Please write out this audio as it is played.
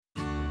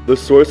The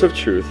Source of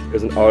Truth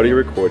is an audio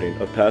recording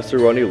of Pastor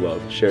Ronnie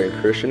Love sharing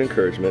Christian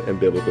encouragement and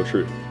biblical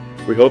truth.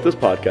 We hope this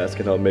podcast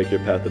can help make your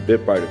path a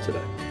bit brighter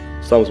today.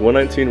 Psalms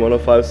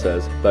 119:105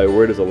 says, "Thy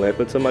word is a lamp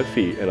unto my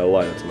feet and a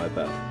light unto my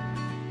path."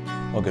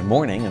 Well, good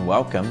morning and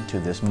welcome to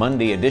this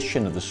Monday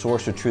edition of the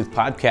Source of Truth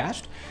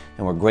podcast.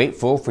 And we're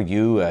grateful for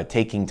you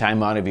taking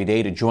time out of your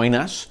day to join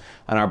us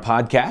on our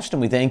podcast.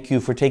 And we thank you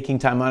for taking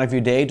time out of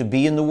your day to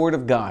be in the Word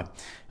of God.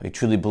 We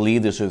truly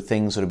believe these are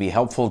things that will be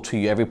helpful to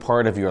you every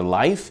part of your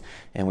life.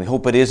 And we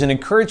hope it is an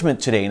encouragement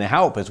today and a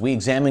help as we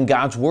examine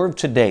God's Word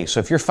today. So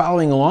if you're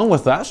following along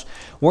with us,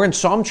 we're in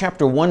Psalm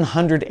chapter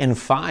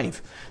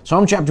 105.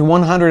 Psalm chapter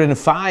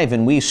 105,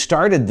 and we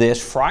started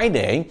this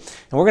Friday,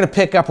 and we're going to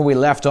pick up where we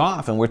left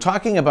off. And we're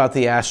talking about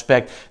the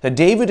aspect that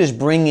David is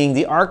bringing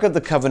the Ark of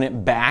the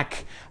Covenant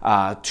back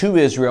to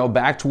Israel,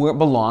 back to where it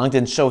belonged.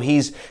 And so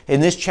he's,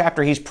 in this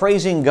chapter, he's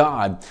praising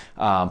God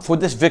for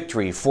this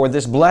victory, for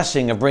this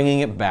blessing of bringing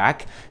it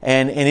back.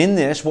 And in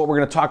this, what we're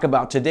going to talk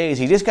about today is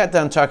he just got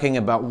done talking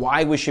about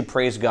why we should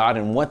praise God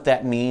and what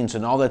that means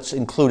and all that's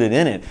included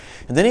in it.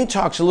 And then he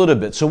talks a little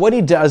bit. So what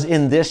he does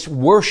in this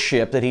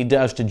worship that he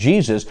does to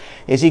Jesus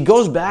is he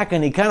goes back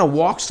and he kind of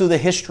walks through the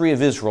history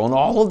of Israel and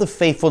all of the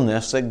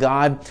faithfulness that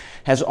God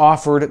has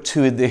offered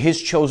to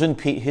his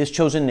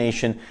chosen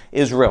nation,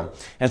 Israel.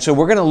 And so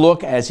we're going to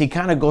look as he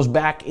kind of goes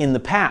back in the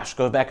past,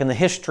 goes back in the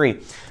history,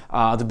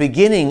 the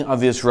beginning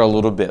of Israel a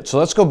little bit. So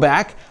let's go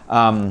back.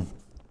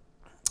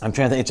 I'm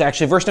trying to think. It's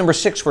actually verse number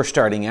 6 we're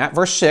starting at.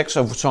 Verse 6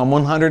 of Psalm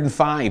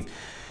 105.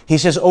 He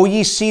says, "O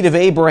ye seed of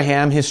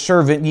Abraham, his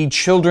servant, ye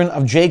children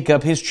of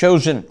Jacob, his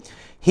chosen.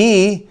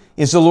 He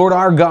is the Lord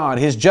our God.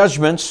 His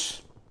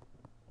judgments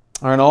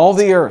are in all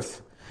the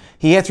earth.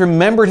 He hath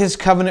remembered his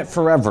covenant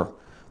forever,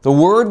 the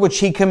word which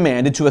he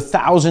commanded to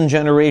 1,000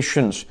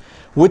 generations,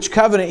 which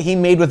covenant he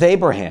made with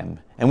Abraham,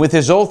 and with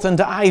his oath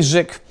unto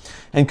Isaac,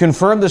 and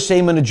confirmed the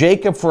same unto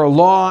Jacob for a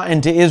law,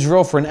 and to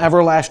Israel for an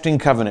everlasting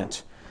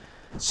covenant,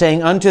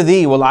 saying, Unto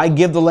thee will I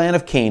give the land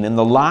of Canaan,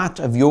 the lot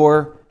of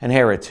your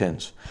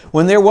inheritance.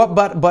 When there were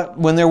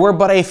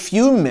but a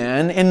few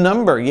men in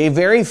number, yea,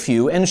 very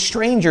few, and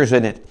strangers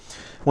in it,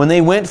 when they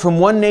went from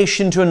one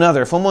nation to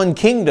another, from one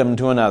kingdom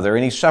to another,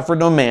 and he suffered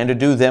no man to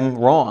do them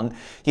wrong.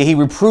 Yea, he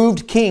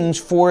reproved kings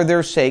for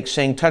their sake,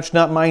 saying, Touch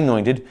not my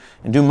anointed,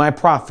 and do my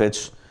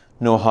prophets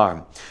no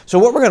harm." So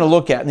what we're going to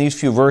look at in these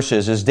few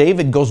verses is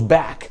David goes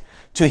back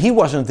to, he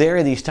wasn't there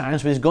at these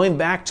times, but he's going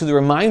back to the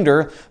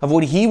reminder of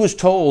what he was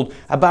told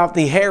about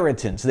the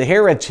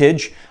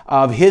heritage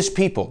of his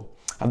people,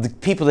 of the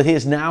people that he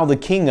is now the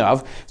king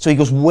of. So he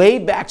goes way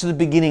back to the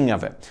beginning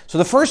of it. So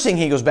the first thing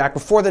he goes back,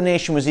 before the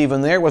nation was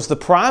even there, was the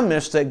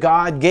promise that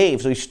God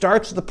gave. So he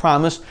starts with the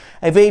promise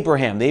of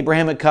Abraham, the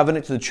Abrahamic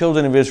covenant to the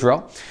children of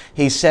Israel.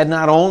 He said,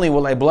 not only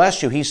will I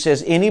bless you, he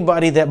says,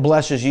 anybody that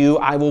blesses you,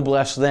 I will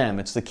bless them.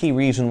 It's the key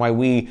reason why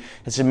we,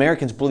 as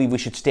Americans, believe we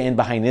should stand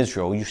behind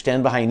Israel. You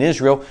stand behind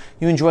Israel,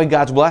 you enjoy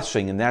God's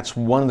blessing, and that's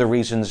one of the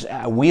reasons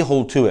we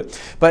hold to it.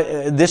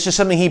 But this is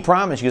something he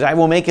promised. He goes, I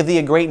will make of thee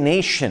a great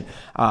nation.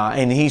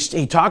 And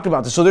he talked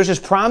about this. So there's this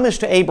promise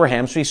to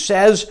Abraham. So he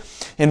says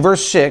in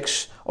verse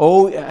 6,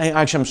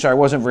 it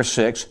wasn't verse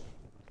 6.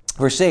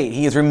 Verse 8,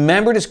 he has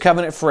remembered his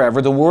covenant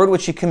forever, the word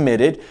which he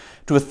committed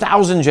to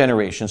 1,000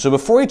 generations. So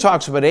before he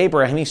talks about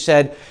Abraham, he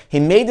said he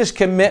made this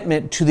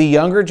commitment to the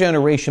younger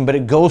generation, but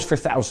it goes for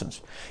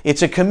thousands.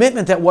 It's a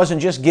commitment that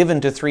wasn't just given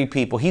to 3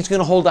 people. He's going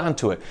to hold on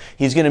to it.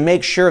 He's going to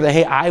make sure that,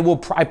 hey,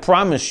 I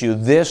promise you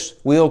this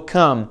will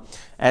come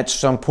at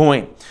some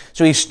point.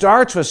 So he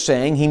starts with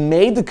saying he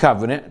made the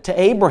covenant to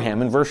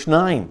Abraham in verse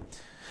 9.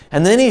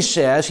 And then he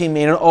says he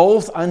made an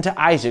oath unto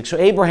Isaac. So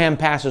Abraham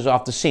passes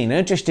off the scene.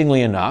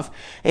 Interestingly enough,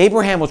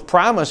 Abraham was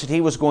promised that he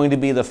was going to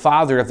be the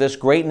father of this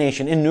great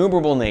nation,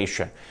 innumerable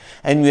nation.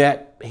 And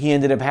yet he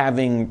ended up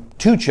having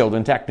 2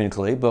 children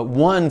technically, but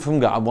one from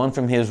God, one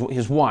from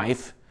his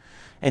wife.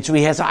 And so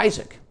he has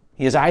Isaac.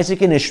 He has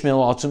Isaac and Ishmael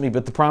ultimately,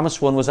 but the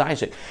promised one was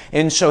Isaac.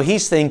 And so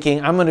he's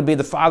thinking, I'm going to be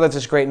the father of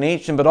this great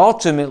nation, but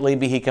ultimately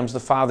he becomes the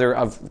father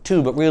of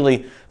 2, but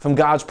really from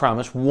God's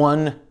promise,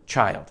 1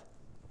 child.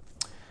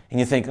 And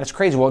you think, that's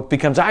crazy. Well, it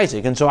becomes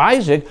Isaac. And so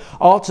Isaac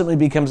ultimately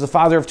becomes the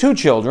father of 2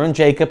 children,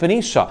 Jacob and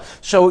Esau.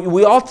 So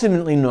we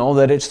ultimately know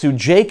that it's through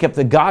Jacob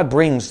that God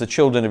brings the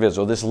children of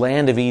Israel, this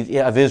land of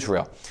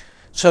Israel.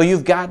 So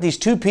you've got these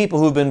 2 people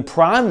who've been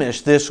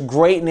promised this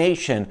great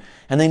nation,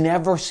 and they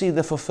never see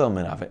the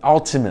fulfillment of it,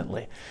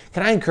 ultimately.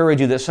 Can I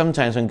encourage you that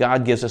sometimes when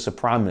God gives us a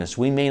promise,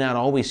 we may not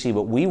always see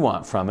what we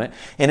want from it,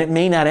 and it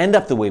may not end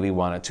up the way we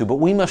want it to, but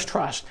we must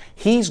trust.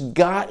 He's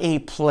got a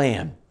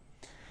plan.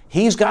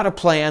 He's got a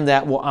plan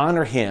that will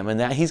honor him, and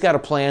that he's got a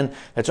plan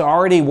that's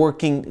already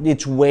working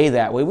its way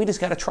that way. We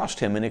just got to trust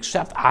him and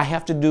accept I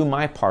have to do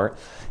my part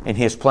in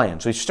his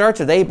plan. So he starts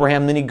with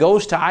Abraham, then he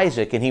goes to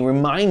Isaac, and he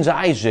reminds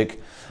Isaac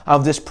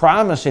of this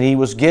promise that he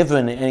was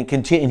given, and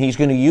he's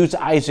going to use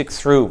Isaac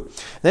through.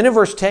 Then in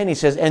verse 10 he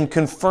says, and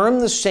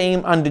confirm the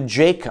same unto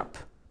Jacob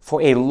for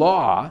a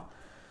law,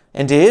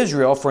 and to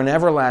Israel for an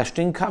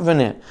everlasting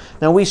covenant.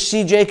 Now we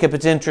see Jacob,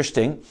 it's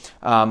interesting.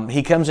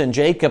 He comes in,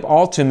 Jacob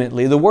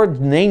ultimately, the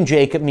word name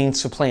Jacob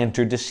means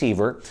supplanter,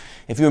 deceiver.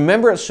 If you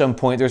remember at some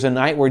point, there's a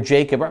night where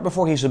Jacob, right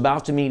before he's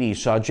about to meet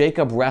Esau,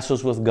 Jacob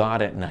wrestles with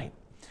God at night.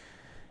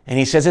 And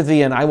he says at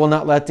the end, I will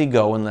not let thee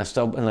go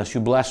unless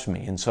you bless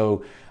me. And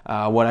so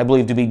what I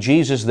believe to be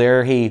Jesus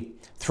there, he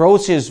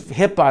throws his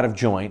hip out of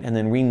joint and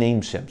then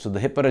renames him. So the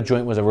hip out of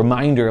joint was a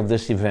reminder of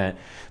this event.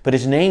 But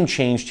his name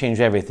changed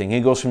everything. He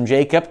goes from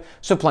Jacob,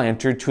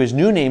 supplanter, to his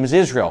new name is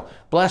Israel,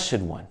 blessed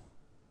one.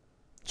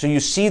 So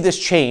you see this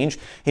change,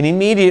 and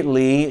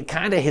immediately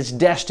kind of his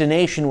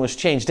destination was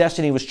changed.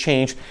 Destiny was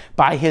changed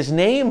by his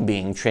name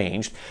being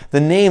changed. The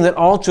name that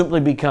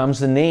ultimately becomes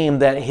the name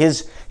that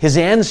his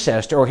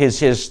ancestor, or not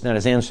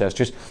his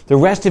ancestors, the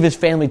rest of his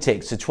family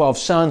takes. The 12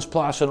 sons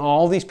plus, and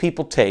all these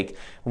people take,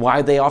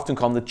 why they often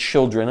call them the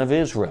children of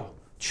Israel.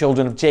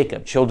 Children of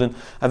Jacob, children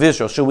of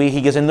Israel. So he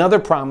gives another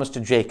promise to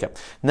Jacob.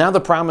 Now the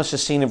promise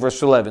is seen in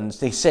verse 11.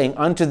 He's saying,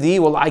 unto thee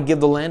will I give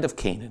the land of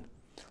Canaan,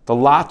 the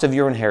lot of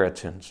your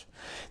inheritance.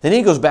 Then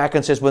he goes back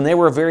and says, when they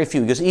were very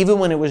few, because even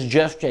when it was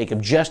just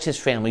Jacob, just his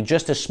family,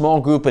 just a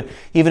small group, but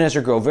even as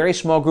they grow, very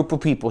small group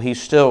of people, he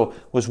still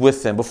was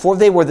with them. Before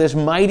they were this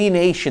mighty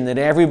nation that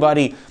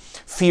everybody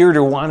feared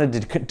or wanted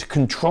to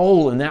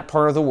control in that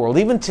part of the world.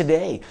 Even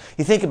today,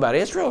 you think about it,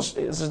 Israel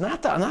is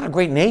not a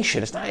great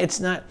nation. It's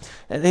not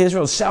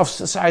Israel is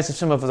the size of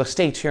some of the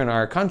states here in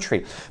our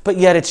country. But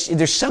yet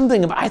there's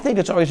something, I think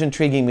it's always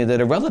intriguing me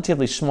that a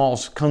relatively small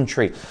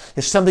country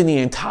is something the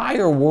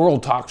entire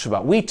world talks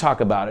about. We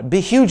talk about it.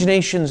 Big, huge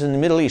nations in the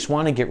Middle East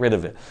want to get rid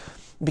of it.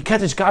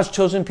 Because it's God's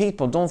chosen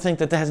people. Don't think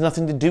that has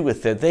nothing to do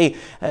with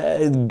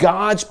it.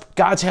 God's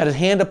had his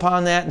hand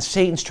upon that, and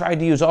Satan's tried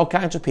to use all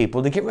kinds of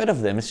people to get rid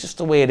of them. It's just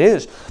the way it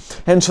is.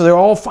 And so they're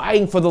all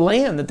fighting for the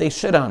land that they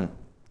sit on.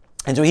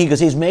 And so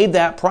he's made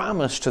that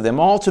promise to them,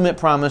 ultimate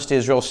promise to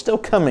Israel, still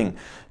coming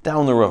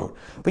down the road.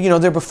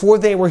 But before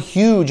they were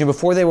huge and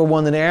before they were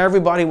one that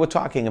everybody was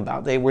talking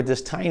about, they were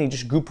this tiny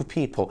just group of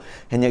people,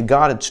 and yet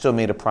God had still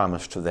made a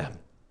promise to them.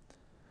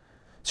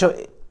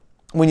 So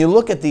when you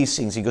look at these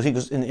things, he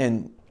goes,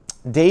 and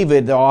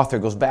David, the author,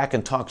 goes back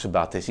and talks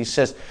about this. He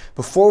says,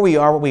 before we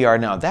are what we are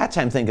now, that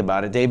time, think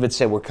about it, David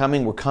said, we're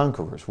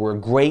conquerors. We're a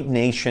great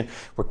nation.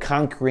 We're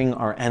conquering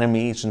our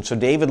enemies. And so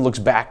David looks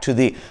back to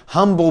the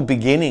humble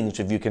beginnings,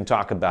 if you can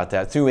talk about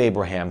that, through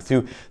Abraham,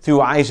 through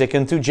Isaac,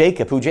 and through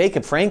Jacob, who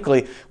Jacob,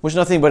 frankly, was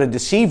nothing but a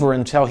deceiver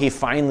until he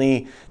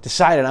finally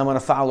decided, I'm going to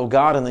follow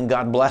God, and then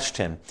God blessed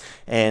him.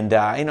 And,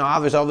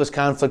 there's all this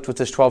conflict with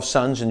his 12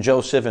 sons and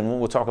Joseph, and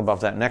we'll talk about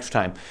that next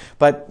time.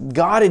 But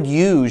God had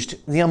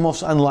used the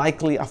almost unlikely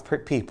of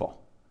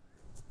people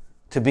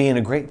to be in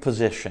a great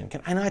position.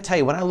 And I tell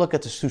you, when I look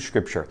at this through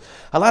Scripture,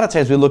 a lot of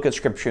times we look at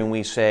Scripture and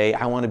we say,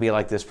 I want to be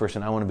like this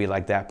person, I want to be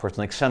like that person.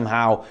 Like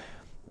somehow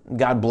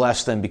God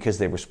blessed them because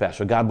they were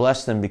special. God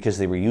blessed them because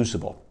they were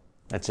usable.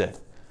 That's it.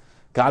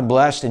 God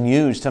blessed and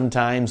used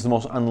sometimes the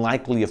most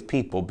unlikely of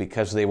people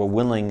because they were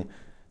willing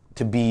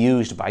to be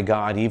used by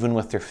God even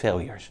with their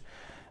failures.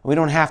 We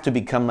don't have to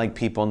become like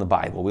people in the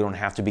Bible. We don't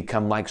have to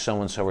become like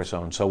so-and-so or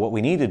so-and-so. What we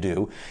need to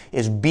do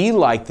is be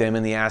like them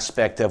in the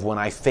aspect of when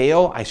I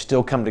fail, I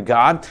still come to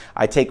God,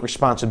 I take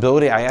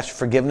responsibility, I ask for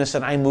forgiveness,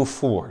 and I move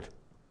forward.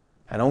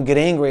 I don't get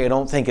angry. I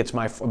don't think it's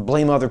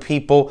blame other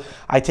people.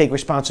 I take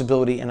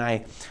responsibility and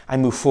I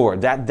move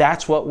forward.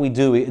 That's what we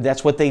do.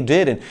 That's what they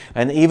did.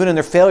 And even in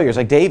their failures,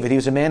 like David, he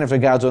was a man after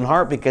God's own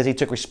heart because he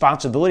took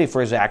responsibility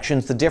for his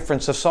actions, the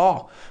difference of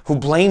Saul, who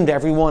blamed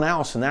everyone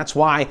else. And that's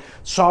why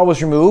Saul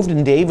was removed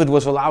and David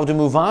was allowed to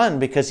move on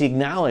because he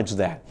acknowledged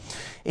that.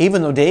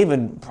 Even though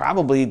David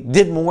probably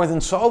did more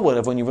than Saul would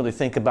have when you really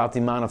think about the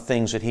amount of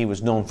things that he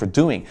was known for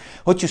doing.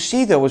 What you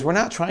see, though, is we're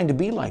not trying to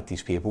be like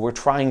these people. We're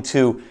trying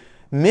to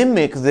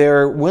mimic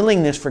their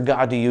willingness for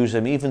God to use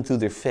them even through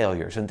their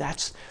failures.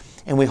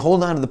 And we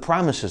hold on to the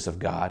promises of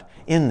God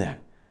in that.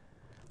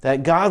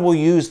 That God will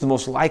use the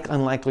most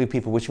unlikely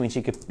people, which means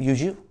He could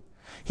use you.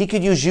 He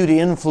could use you to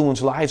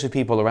influence lives of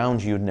people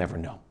around you you'd never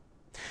know.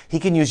 He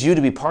can use you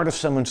to be part of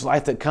someone's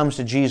life that comes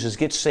to Jesus,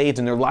 gets saved,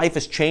 and their life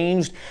is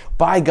changed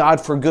by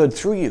God for good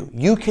through you.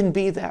 You can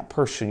be that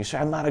person. You say,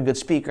 I'm not a good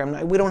speaker.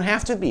 We don't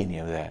have to be any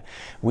of that.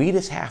 We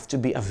just have to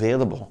be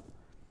available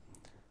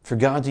for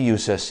God to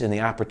use us in the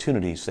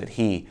opportunities that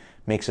He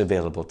makes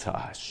available to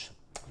us.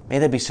 May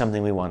that be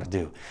something we want to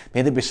do.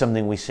 May that be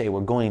something we say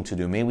we're going to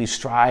do. May we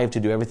strive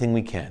to do everything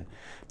we can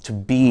to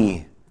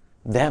be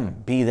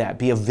them, be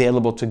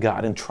available to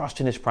God and trust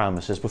in His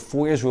promises.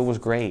 Before Israel was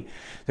great,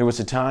 there was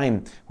a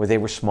time where they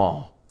were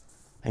small.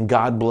 And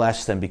God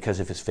blessed them because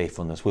of His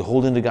faithfulness. We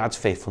hold into God's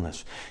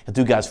faithfulness. And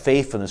through God's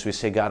faithfulness, we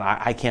say, God,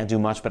 I can't do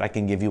much, but I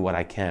can give you what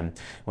I can.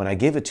 When I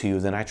give it to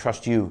you, then I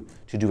trust you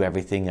to do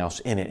everything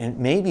else in it. And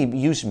maybe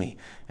use me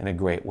in a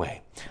great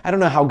way. I don't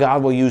know how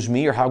God will use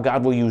me or how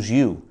God will use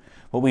you.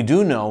 What we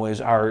do know is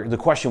the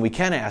question we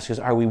can ask is,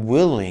 are we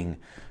willing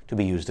to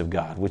be used of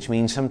God? Which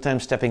means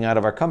sometimes stepping out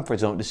of our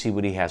comfort zone to see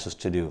what He has us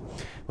to do.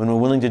 When we're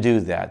willing to do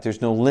that, there's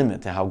no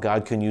limit to how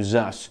God can use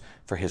us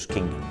for His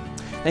kingdom.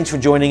 Thanks for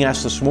joining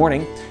us this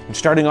morning and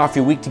starting off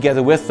your week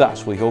together with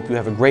us. We hope you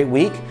have a great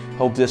week.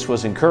 Hope this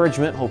was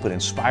encouragement. Hope it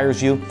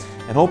inspires you,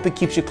 and hope it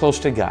keeps you close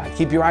to God.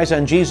 Keep your eyes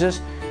on Jesus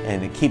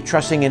and keep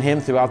trusting in Him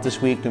throughout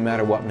this week, no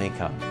matter what may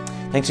come.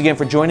 Thanks again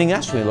for joining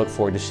us. We look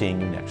forward to seeing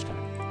you next time.